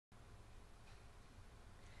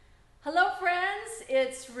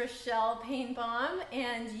it's Rochelle Painbaum,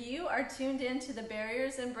 and you are tuned in to the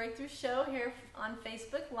Barriers and Breakthroughs show here on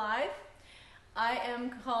Facebook Live. I am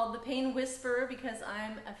called the Pain Whisperer because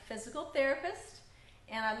I'm a physical therapist,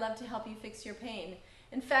 and I love to help you fix your pain.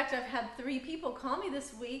 In fact, I've had 3 people call me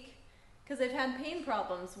this week because they've had pain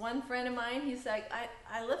problems. One friend of mine, he's like,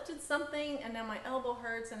 I lifted something, and now my elbow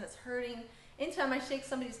hurts, and it's hurting. Anytime I shake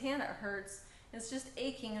somebody's hand, it hurts. It's just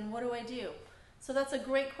aching, and what do I do? So that's a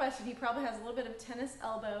great question. He probably has a little bit of tennis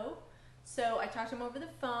elbow. So I talked to him over the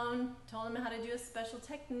phone, told him how to do a special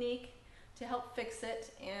technique to help fix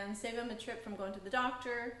it and save him a trip from going to the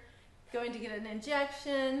doctor, going to get an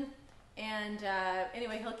injection, and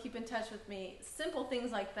anyway, he'll keep in touch with me. Simple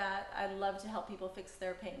things like that. I love to help people fix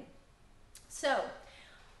their pain. So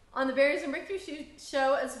on the Barriers and Breakthroughs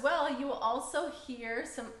show as well, you will also hear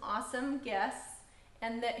some awesome guests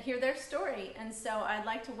and hear their story. And so I'd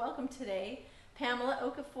like to welcome today Pamela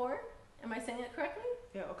Okafor. Am I saying it correctly?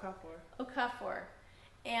 Yeah, Okafor. Okafor.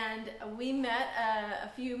 And we met a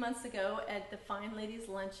few months ago at the Fine Ladies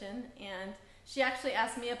Luncheon, and she actually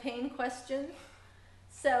asked me a pain question.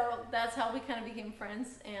 So that's how we kind of became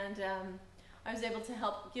friends, and I was able to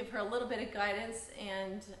help give her a little bit of guidance,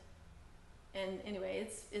 and anyway,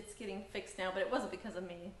 it's getting fixed now, but it wasn't because of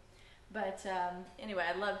me. But anyway,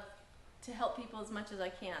 I love to help people as much as I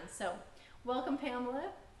can. So welcome, Pamela.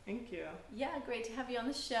 Thank you. Yeah, great to have you on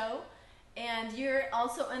the show. And you're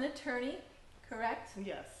also an attorney, correct?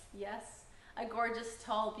 Yes. Yes, a gorgeous,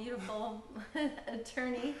 tall, beautiful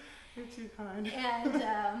attorney. You're too kind.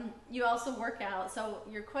 And you also work out. So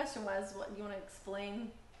your question was, what you want to explain?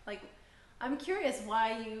 Like, I'm curious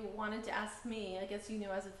why you wanted to ask me. I guess you knew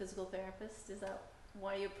I was a physical therapist. Is that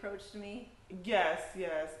why you approached me? Yes.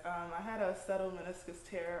 I had a settled meniscus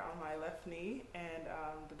tear on my left knee, and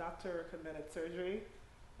the doctor recommended surgery.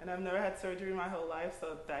 And I've never had surgery my whole life,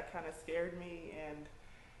 so that kind of scared me. And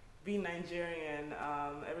being Nigerian,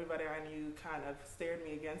 everybody I knew kind of steered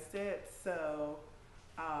me against it. So,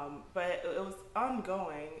 but it was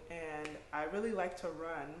ongoing, and I really like to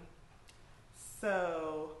run.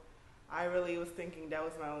 So I really was thinking that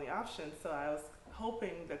was my only option. So I was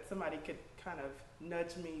hoping that somebody could kind of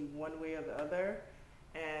nudge me one way or the other.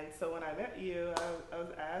 And so when I met you, I was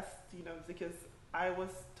asked, because I was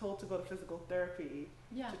told to go to physical therapy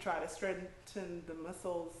to try to strengthen the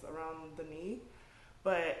muscles around the knee,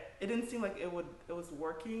 but it didn't seem like it was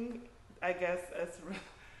working, I guess, as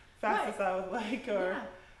fast as I would like, or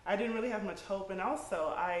I didn't really have much hope. And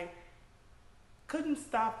also I couldn't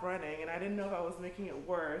stop running, and I didn't know if I was making it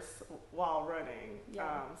worse while running.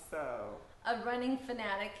 So a running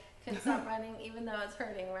fanatic can stop running even though it's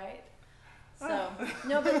hurting, right? So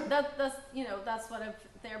no, but that's what a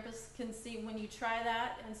therapist can see when you try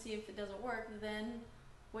that and see if it doesn't work. Then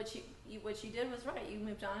what you did was right. You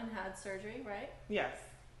moved on and had surgery, right? Yes.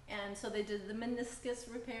 And so they did the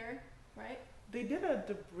meniscus repair, right? They did a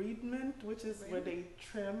debridement, which is where they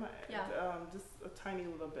trim just a tiny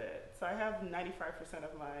little bit. So I have 95%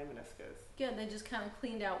 of my meniscus. Good. They just kind of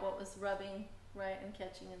cleaned out what was rubbing, right, and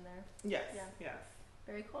catching in there. Yes. Yeah. Yes.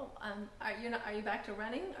 Very cool. Are you back to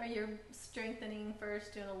running? Or you're strengthening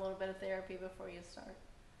first, doing a little bit of therapy before you start?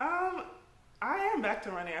 I am back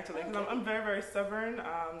to running actually, because I'm very, very stubborn.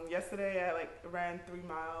 Yesterday I ran 3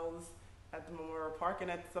 miles at the Memorial Park, and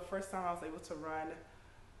it's the first time I was able to run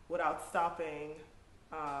without stopping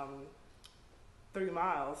 3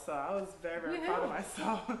 miles. So I was very, very proud of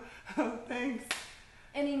myself. Thanks.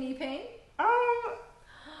 Any knee pain?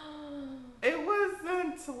 It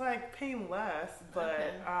wasn't like painless,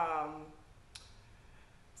 but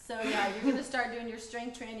so yeah, you're gonna start doing your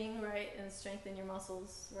strength training, right, and strengthen your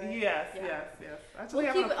muscles, right? Yes. Actually,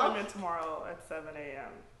 I have an appointment tomorrow at 7 a.m.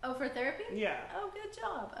 Oh, for therapy? Yeah. Oh, good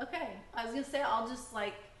job. Okay, I was gonna say I'll just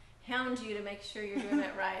hound you to make sure you're doing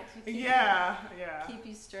it right. Keep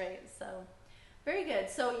you straight. So, very good.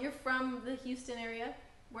 So you're from the Houston area.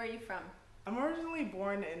 Where are you from? I'm originally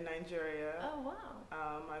born in Nigeria. Oh, wow.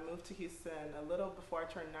 I moved to Houston a little before I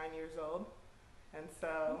turned 9 years old. And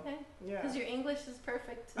so, because your English is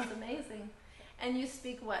perfect. It's amazing. And you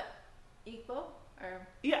speak what? Igbo? Or?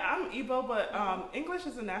 Yeah, I'm Igbo, but English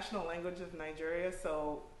is the national language of Nigeria,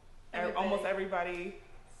 so almost everybody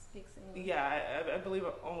speaks English. Yeah, I believe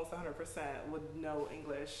almost 100% would know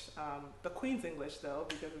English. The Queen's English, though,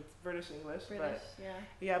 because it's British English.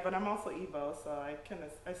 But I'm also Igbo, so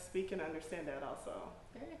I speak and understand that also.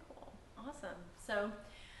 Very cool. Awesome. So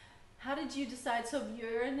how did you decide? So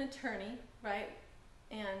you're an attorney, right?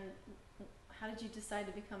 And how did you decide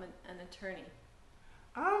to become an attorney?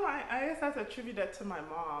 I guess I have to attribute that to my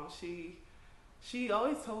mom. She She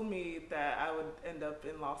always told me that I would end up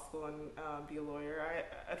in law school and be a lawyer.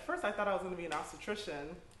 At first I thought I was going to be an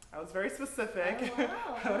obstetrician. I was very specific. Oh,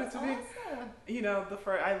 wow. I wanted That's to be, awesome. you know, the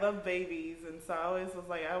first. I love babies, and so I always was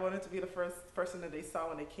like, I wanted to be the first person that they saw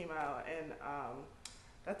when they came out, and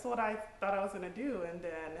that's what I thought I was going to do. And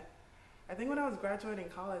then I think when I was graduating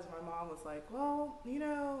college, my mom was like, well, you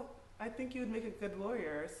know, I think you would make a good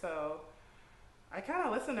lawyer. So I kind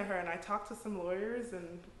of listened to her, and I talked to some lawyers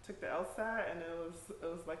and took the LSAT, and it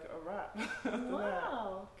was like a wrap.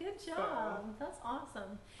 Wow, good job. That's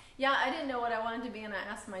awesome. Yeah, I didn't know what I wanted to be, and I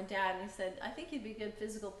asked my dad, and he said, I think you'd be a good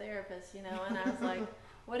physical therapist, you know, and I was like,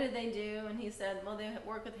 what did they do? And he said, well, they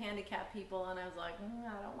work with handicapped people, and I was like,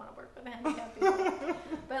 I don't want to work with handicapped people.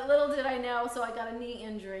 But little did I know, so I got a knee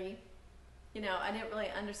injury. You know, I didn't really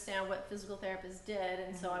understand what physical therapists did,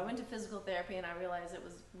 and so I went to physical therapy, and I realized it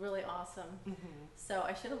was really awesome. So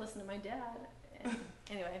I should have listened to my dad. And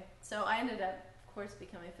anyway, so I ended up, of course,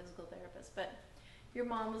 becoming a physical therapist. But your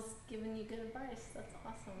mom was giving you good advice. That's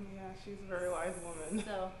awesome. Yeah, she's a very wise woman.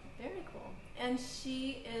 So very cool. And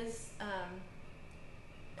she is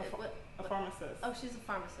a pharmacist. Oh, she's a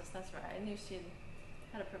pharmacist. That's right. I knew she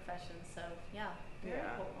had a profession. So yeah, very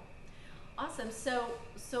cool. Awesome. So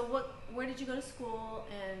where did you go to school,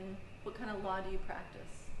 and what kind of law do you practice?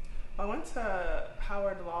 I went to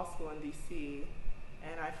Howard Law School in DC,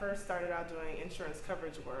 and I first started out doing insurance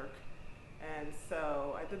coverage work. And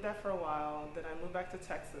so I did that for a while. Then I moved back to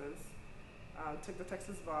Texas, took the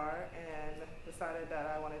Texas bar, and decided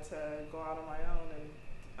that I wanted to go out on my own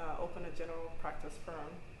and open a general practice firm.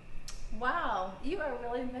 Wow, you are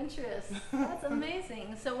really adventurous. That's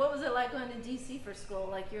amazing. So what was it like going to DC for school?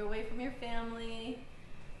 Like, you're away from your family.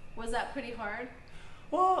 Was that pretty hard?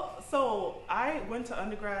 Well, so I went to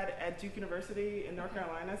undergrad at Duke University in North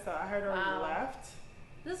Carolina, so I had already left.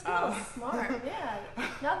 This girl is smart, yeah.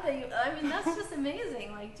 Not that I mean, that's just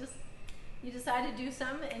amazing. Like, just, you decide to do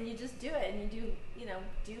something and you just do it. And you do, you know,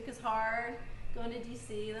 Duke is hard. Going to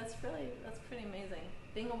DC, that's pretty amazing.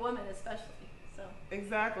 Being a woman, especially. So.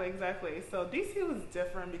 Exactly. So DC was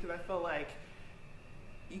different because I felt like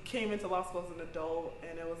you came into law school as an adult,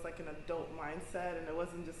 and it was like an adult mindset, and it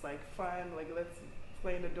wasn't just like fun, like let's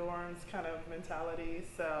play in the dorms kind of mentality.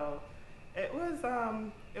 So it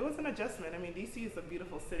was an adjustment. I mean, DC is a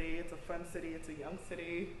beautiful city. It's a fun city. It's a young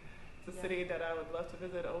city. It's a city that I would love to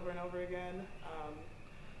visit over and over again.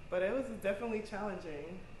 But it was definitely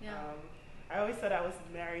challenging. Yeah. I always said I was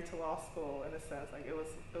married to law school in a sense. Like it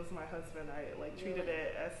was my husband. I like treated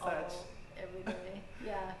it as such. Every day.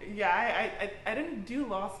 Yeah. Yeah. I didn't do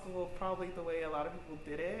law school probably the way a lot of people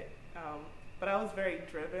did it. But I was very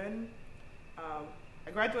driven.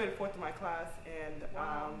 I graduated fourth in my class, and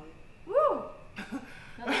woo!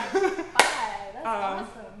 That's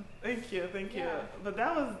awesome. Thank you. Yeah. But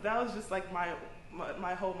that was just like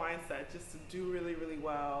my whole mindset, just to do really, really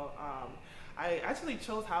well. I actually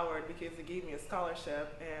chose Howard because it gave me a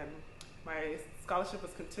scholarship, and my scholarship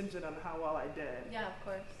was contingent on how well I did. Yeah, of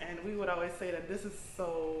course. And we would always say that this is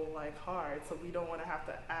so like hard, so we don't want to have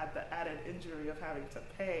to add the added injury of having to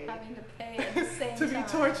pay at the same to time. be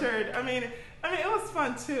tortured. I mean, it was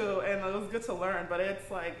fun too, and it was good to learn, but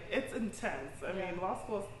it's like it's intense. I mean, law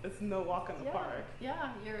school is no walk in the park.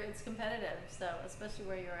 Yeah, it's competitive, so especially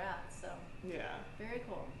where you're at. So yeah, very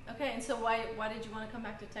cool. Okay, and so why did you want to come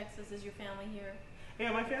back to Texas? Is your family here?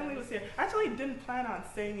 Yeah, my family was here. I actually didn't plan on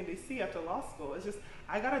staying in DC after law school. It's just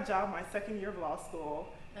I got a job my second year of law school,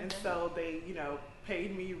 and so they,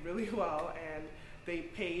 paid me really well, and they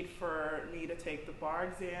paid for me to take the bar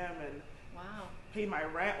exam and paid my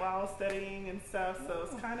rent while I was studying and stuff. So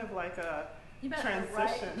it's kind of like a transition.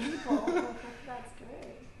 Right people. That's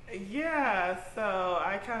great. Yeah, so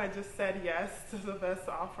I kind of just said yes to the best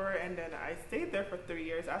offer, and then I stayed there for 3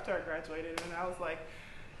 years after I graduated, and I was like,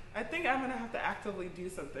 I think I'm going to have to actively do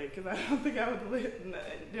something because I don't think I would live.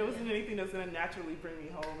 There wasn't anything that was going to naturally bring me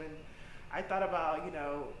home. And I thought about,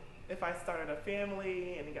 if I started a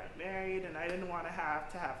family and got married, and I didn't want to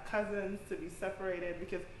have cousins to be separated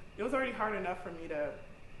because it was already hard enough for me to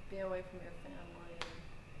be away from your family.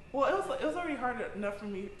 Well, it was already hard enough for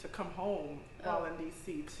me to come home while in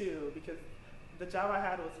DC too, because the job I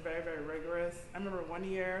had was very, very rigorous. I remember one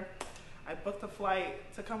year I booked a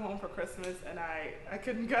flight to come home for Christmas, and I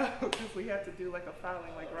couldn't go because we had to do like a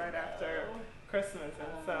filing like right after Christmas,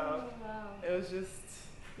 and so it was just.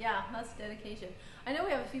 Yeah, that's dedication. I know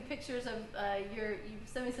we have a few pictures of you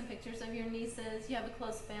sent me some pictures of your nieces. You have a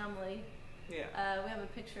close family. Yeah. We have a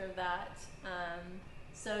picture of that.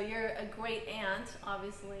 So you're a great aunt,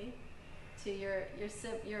 obviously, to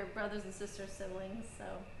your brothers and sisters, siblings. So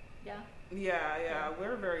Yeah. Yeah,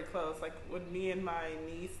 we're very close. Like with me and my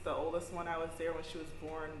niece, the oldest one, I was there when she was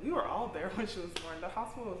born. We were all there when she was born. The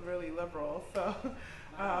hospital was really liberal, so.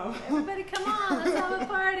 Everybody, come on, let's have a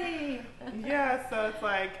party. Yeah, so it's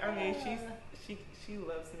like, I mean, she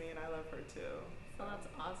loves me and I love her too. So that's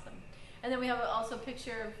awesome. And then we have also a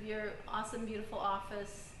picture of your awesome, beautiful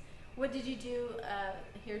office. What did you do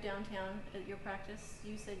here downtown at your practice?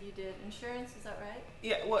 You said you did insurance, is that right?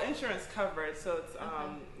 Yeah, well, insurance coverage. So it's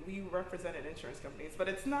we represented insurance companies, but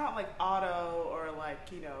it's not like auto or like,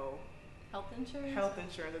 you know, health insurance. Health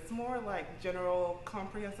insurance. It's more like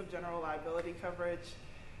comprehensive general liability coverage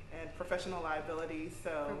and professional liability.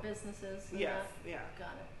 So for businesses. Yes. Yeah.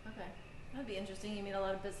 Got it. Okay, that'd be interesting. You meet a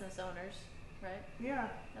lot of business owners, right? Yeah.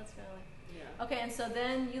 That's really. Yeah. Okay, and so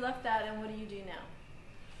then you left that, and what do you do now?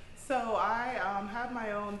 So I have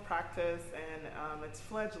my own practice, and it's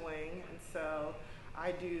fledgling, and so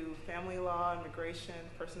I do family law, immigration,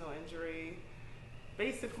 personal injury,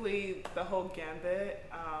 basically the whole gambit.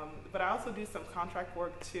 But I also do some contract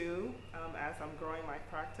work too as I'm growing my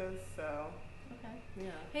practice. So. Okay.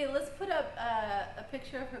 Yeah. Hey, let's put up a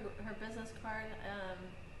picture of her business card.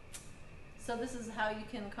 So this is how you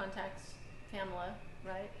can contact Pamela,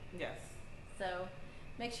 right? Yes. So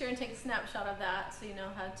make sure and take a snapshot of that so you know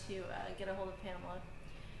how to get a hold of Pamela.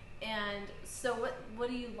 And so what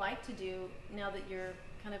do you like to do now that you're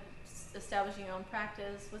kind of establishing your own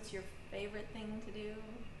practice? What's your favorite thing to do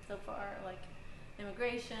so far? Like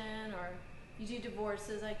immigration, or you do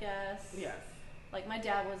divorces, I guess? Yes. Like my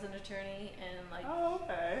dad was an attorney, and like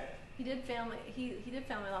he did family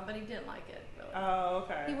law, but he didn't like it really. Oh,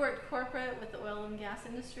 okay. He worked corporate with the oil and gas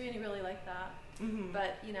industry, and he really liked that. Mm-hmm.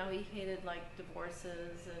 But you know, he hated like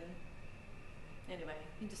divorces, and anyway,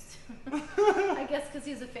 he just I guess because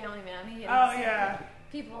he's a family man, he hated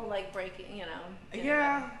people like breaking, you know.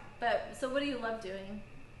 Yeah. But so, what do you love doing?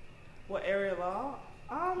 What area of law?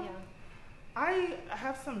 Yeah. I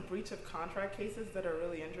have some breach of contract cases that are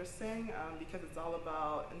really interesting because it's all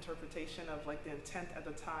about interpretation of like the intent at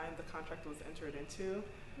the time the contract was entered into,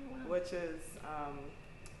 which is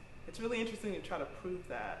it's really interesting to try to prove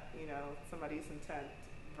that, you know, somebody's intent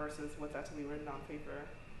versus what's actually written on paper.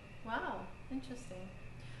 Wow, interesting.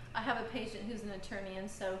 I have a patient who's an attorney,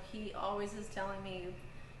 and so he always is telling me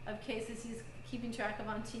of cases he's keeping track of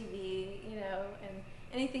on TV, you know, and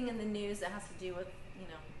anything in the news that has to do with, you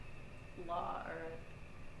know, law or,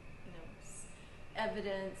 you know,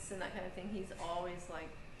 evidence and that kind of thing. He's always like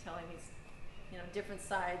telling me, you know, different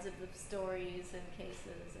sides of the stories and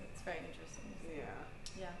cases, and it's very interesting. Yeah.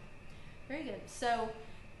 Yeah. Very good. So,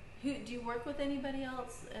 do you work with anybody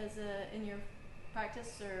else in your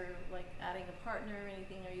practice, or like adding a partner or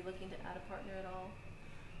anything? Are you looking to add a partner at all?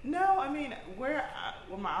 No, I mean, where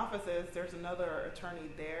my office is, there's another attorney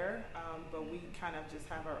there, but we kind of just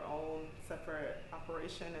have our own separate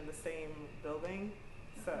operation in the same building.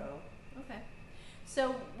 So. Okay.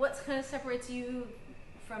 So what kind of separates you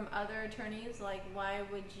from other attorneys? Like, why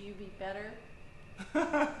would you be better?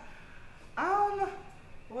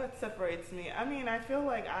 What separates me? I mean, I feel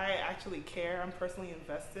like I actually care. I'm personally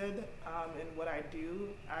invested in what I do.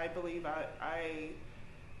 I believe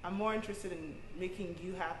I'm more interested in making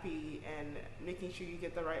you happy and making sure you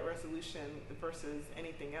get the right resolution versus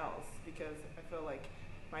anything else, because I feel like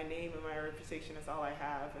my name and my reputation is all I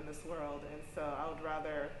have in this world, and so I would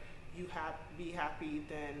rather you be happy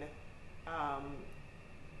than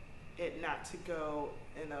it not to go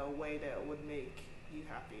in a way that would make you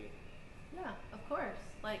happy. Yeah, of course.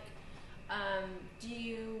 Like, do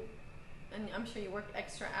you, and I'm sure you work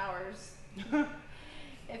extra hours,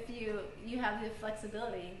 if you have the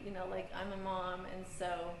flexibility, you know, like I'm a mom, and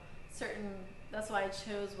so that's why I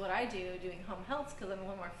chose what I do, doing home health, because I'm a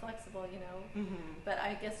little more flexible, you know. Mm-hmm. But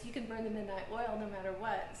I guess you can burn the midnight oil no matter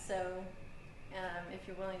what, so if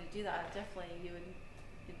you're willing to do that, definitely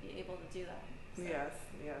you'd be able to do that. So. Yes.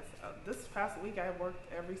 This past week I worked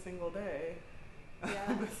every single day.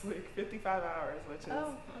 Yeah. This week, 55 hours, which is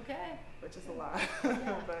a lot.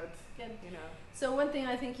 Yeah. But good. You know. So one thing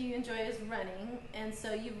I think you enjoy is running, and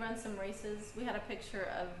so you've run some races. We had a picture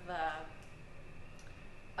of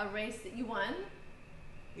a race that you won.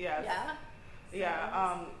 Yes. Yeah.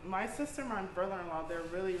 Yeah. My sister, my brother-in-law, they're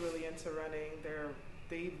really, really into running.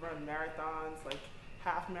 They run marathons, like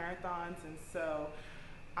half marathons, and so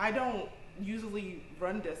I don't usually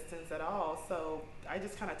run distance at all, so I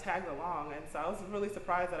just kind of tagged along, and so I was really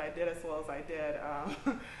surprised that I did as well as I did.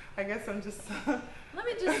 I guess I'm just let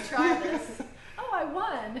me just try this. Oh, I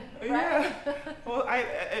won, right? Yeah. Well, I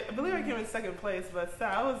believe I came in second place, but still,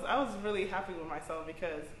 I was really happy with myself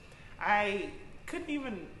because I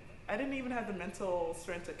I didn't even have the mental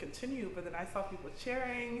strength to continue, but then I saw people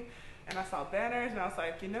cheering and I saw banners and I was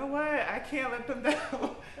like, you know what? I can't let them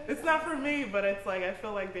down. It's not for me, but it's like I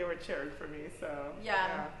feel like they were cheering for me. So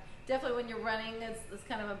yeah. Definitely when you're running, it's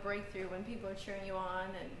kind of a breakthrough when people are cheering you on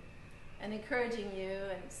and encouraging you.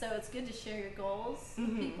 And so it's good to share your goals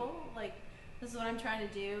with people. Like, this is what I'm trying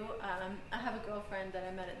to do. I have a girlfriend that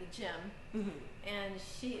I met at the gym, and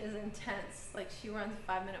she is intense. Like, she runs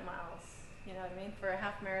 5-minute miles, you know what I mean, for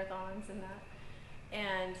half marathons and that.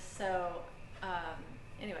 And so,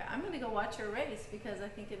 anyway, I'm going to go watch her race because I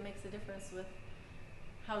think it makes a difference with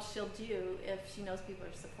how she'll do if she knows people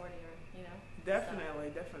are supporting her, you know?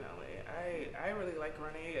 Definitely. I really like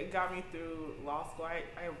running. It got me through law school. I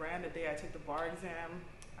ran the day I took the bar exam.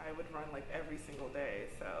 I would run like every single day.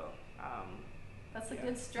 So that's a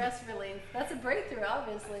good stress relief. That's a breakthrough,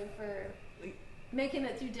 obviously, for making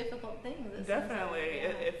it through difficult things. Definitely.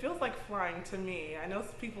 It feels like flying to me. I know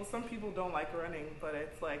some people don't like running, but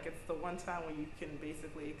it's the one time when you can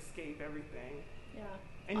basically escape everything. Yeah.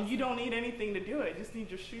 And awesome. You don't need anything to do it. You just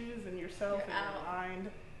need your shoes and yourself and your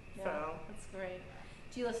mind. Yeah, so that's great.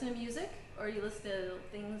 Do you listen to music, or do you listen to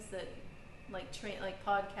things that like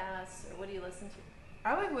podcasts, or what do you listen to?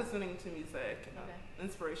 I like listening to music, okay.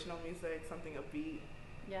 Inspirational music, something upbeat.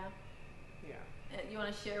 Yeah. Yeah. And you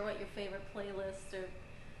want to share what your favorite playlist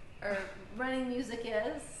or running music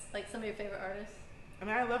is? Like some of your favorite artists? I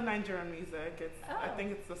mean, I love Nigerian music. I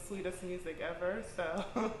think it's the sweetest music ever. So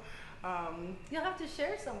you'll have to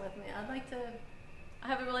share some with me. I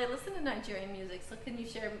haven't really listened to Nigerian music, so can you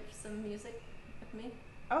share some music with me?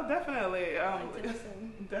 Oh, definitely. I'd like to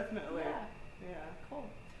listen. Definitely. Yeah. Cool.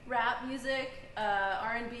 Rap music,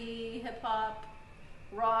 R&B, hip hop,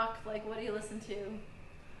 rock. Like, what do you listen to?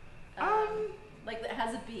 Like that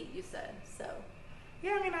has a beat. You said so.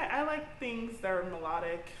 Yeah, I mean, I like things that are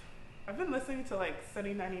melodic. I've been listening to like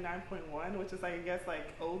Sunny 99.1, which is I guess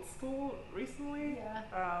old school recently. Yeah.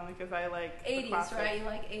 Because I like 80s, right? You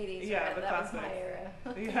like 80s, yeah, right? The that classics. was my era.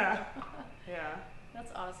 Yeah. Yeah.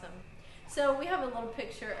 That's awesome. So we have a little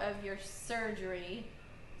picture of your surgery.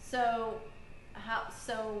 So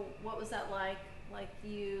what was that like?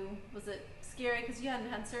 Was it scary because you hadn't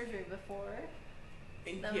had surgery before?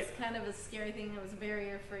 That was kind of a scary thing. It was a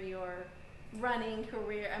barrier for your running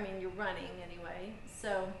career. I mean, you're running anyway.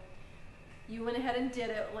 So you went ahead and did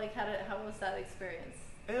it. Like, how was that experience?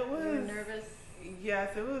 It was. You were nervous?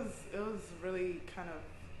 Yes, it was really kind of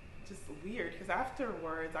just weird because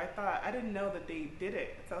afterwards I didn't know that they did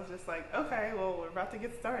it. So I was just like, okay, well, we're about to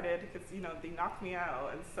get started because they knocked me out,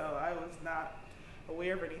 and so I was not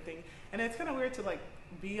aware of anything. And it's kind of weird to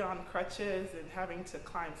be on crutches and having to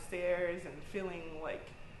climb stairs and feeling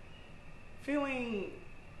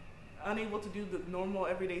unable to do the normal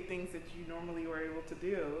everyday things that you normally were able to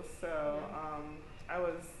do. So I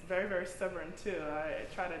was very, very stubborn too. I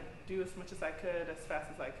tried to do as much as I could as fast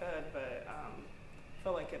as I could, but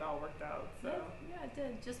felt like it all worked out. So yeah, it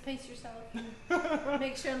did. Just pace yourself.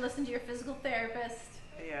 Make sure and listen to your physical therapist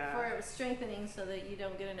for strengthening so that you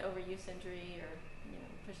don't get an overuse injury or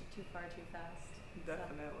push it too far too fast.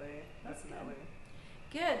 Definitely. So, definitely.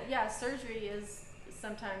 Good. Yeah, surgery is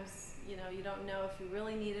sometimes you don't know if you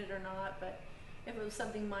really need it or not, but if it was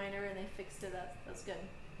something minor and they fixed it, that's good.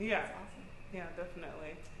 Yeah. That's awesome. Yeah,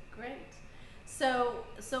 definitely. Great. So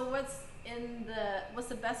what's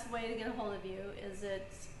the best way to get a hold of you? Is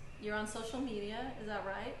it you're on social media? Is that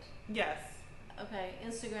right? Yes. Okay.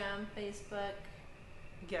 Instagram, Facebook.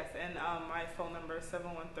 Yes, and my phone number is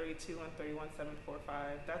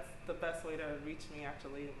 713-213-1745. That's the best way to reach me,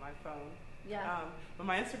 actually, my phone. Yeah. But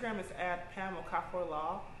my Instagram is at Pam Okafor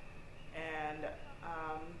Law, and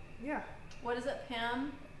yeah. What is it,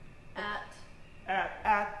 Pam? At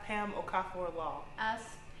Pam Okafor Law.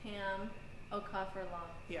 Ask Pam Okafor Law.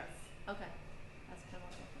 Yes. Okay. Ask Pam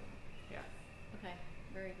Okafor Law. Yeah. Okay.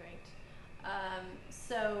 Very great.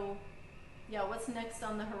 So, yeah, what's next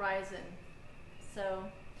on the horizon? So,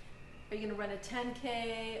 are you going to run a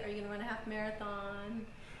 10K? Are you going to run a half marathon?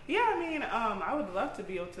 Yeah, I mean, I would love to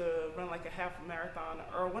be able to run like a half marathon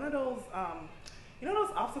or one of those,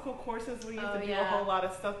 those obstacle courses where you have to do a whole lot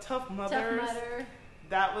of stuff. Tough Mudders. Tough Mudder.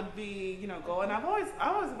 That would be, goal. And I always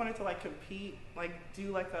wanted to compete,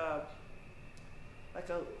 do like a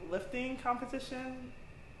lifting competition.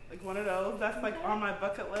 Like one of those. That's on my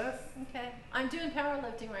bucket list. Okay. I'm doing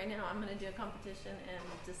powerlifting right now. I'm going to do a competition in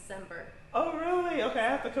December. Oh, really? Okay, I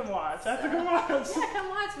have to come watch. Yeah, come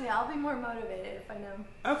watch me. I'll be more motivated if I know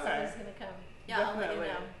somebody's going to come. Yeah, definitely. I'll let you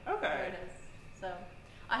know where it is. So,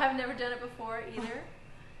 I have never done it before either.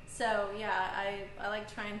 So, yeah, I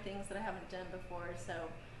like trying things that I haven't done before. So,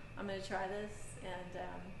 I'm going to try this and,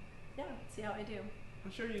 see how I do.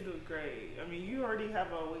 I'm sure you do great. I mean, you already have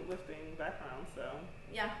a weightlifting background, so.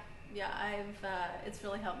 Yeah, it's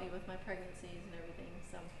really helped me with my pregnancies and everything.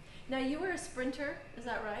 So, now you were a sprinter, is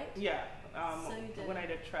that right? Yeah. So you did. When I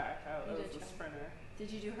did track, I was a sprinter.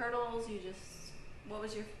 Did you do hurdles? What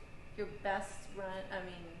was your best run? I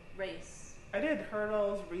mean, race? I did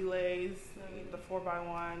hurdles, relays, the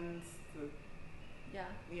 4x1s, the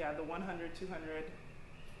 100, 200.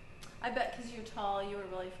 I bet because you're tall, you were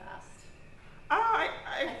really fast. I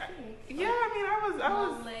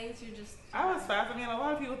was legs. You're just. I was fast. I mean, a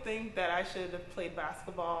lot of people think that I should have played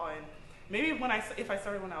basketball, and maybe if I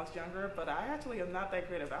started when I was younger, but I actually am not that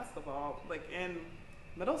great at basketball. Like in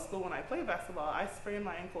middle school, when I played basketball, I sprained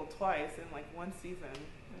my ankle twice in like one season.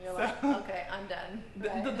 And you're like, okay, I'm done.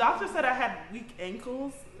 Right? The doctor said I had weak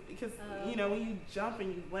ankles because when you jump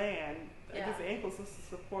and you land, I guess the ankle's supposed to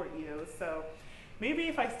support you. So maybe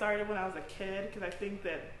if I started when I was a kid, because I think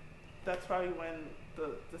that's probably when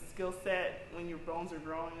the skill set, when your bones are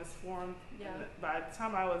growing, is formed. Yeah. And by the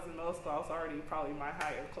time I was in middle school, I was already probably my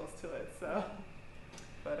height or close to it. So,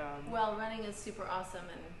 well, running is super awesome,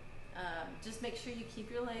 and just make sure you keep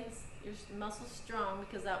your legs, your muscles strong,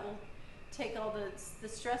 because that will take all the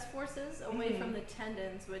stress forces away from the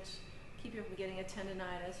tendons, which keep you from getting a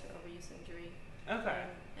tendonitis or overuse injury. Okay.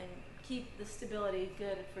 And keep the stability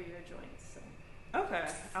good for your joints. So. Okay,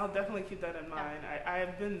 I'll definitely keep that in mind.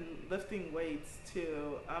 I've been lifting weights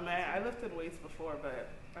too. I lifted weights before, but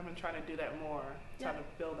I've been trying to do that more, trying to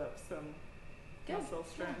build up some muscle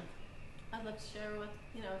strength. Yeah. I'd love to share if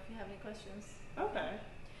you have any questions. Okay.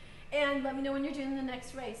 And let me know when you're doing the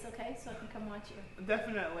next race, okay? So I can come watch you.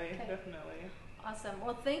 Definitely, okay. Definitely. Awesome.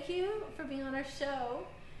 Well, thank you for being on our show.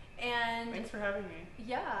 And thanks for having me.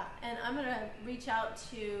 Yeah, and I'm gonna reach out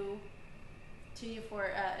to you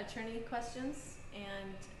for attorney questions,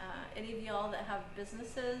 and any of y'all that have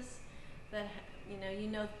businesses that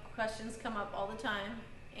questions come up all the time,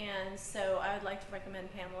 and so I would like to recommend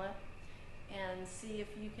Pamela and see if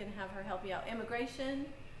you can have her help you out. Immigration,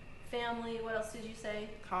 family, what else did you say?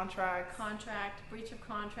 Contract, breach of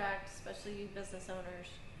contract, especially you business owners.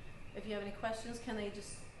 If you have any questions, can they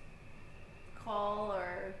just call,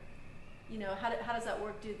 or how does that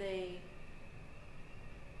work? Do they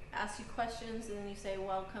ask you questions and then you say,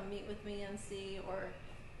 well, come meet with me and see, or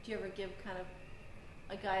do you ever give kind of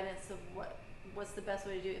a guidance of what's the best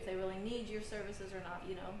way to do it, if they really need your services or not?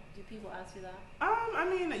 Do people ask you that? I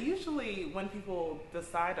mean, usually when people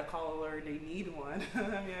decide to call a lawyer, they need one.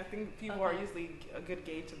 I think people are usually a good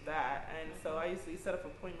gauge of that, and so I usually set up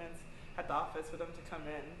appointments at the office for them to come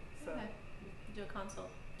in. So do a consult.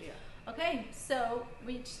 Yeah. Okay, so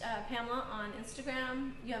reach Pamela on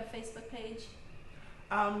Instagram. You have a Facebook page?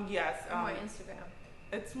 Yes. More Instagram.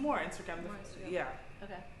 It's more Instagram. More Instagram. Yeah.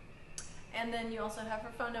 Okay. And then you also have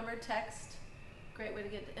her phone number, text. Great way to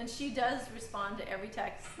get. And she does respond to every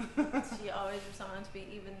text. She always responds to me,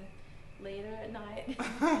 even later at night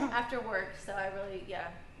after work. So I really,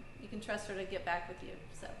 you can trust her to get back with you.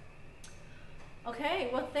 So. Okay.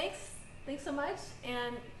 Well, thanks so much,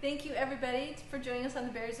 and thank you everybody for joining us on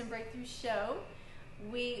the Barriers and Breakthroughs show.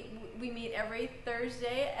 We meet every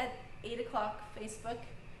Thursday at 8 o'clock Facebook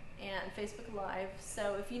and Facebook Live.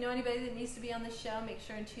 So if you know anybody that needs to be on the show, make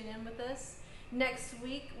sure and tune in with us. Next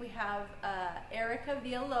week we have Erica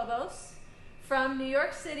Villalobos from New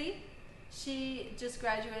York City. She just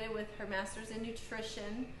graduated with her master's in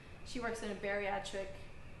nutrition. She works in a bariatric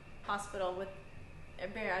hospital with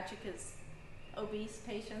bariatric is obese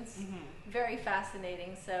patients. Very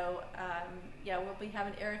fascinating. So we'll be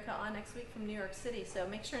having Erica on next week from New York City. So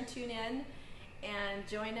make sure and tune in and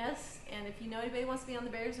join us. And if you know anybody who wants to be on the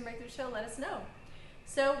Barriers and Breakthroughs show, let us know.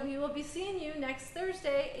 So we will be seeing you next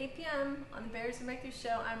Thursday, 8 p.m. on the Barriers and Breakthroughs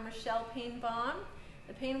show. I'm Rochelle Painbaum,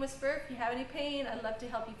 the Pain Whisperer. If you have any pain, I'd love to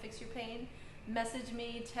help you fix your pain. Message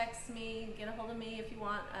me, text me, get a hold of me if you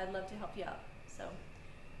want. I'd love to help you out. So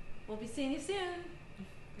we'll be seeing you soon.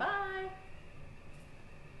 Bye.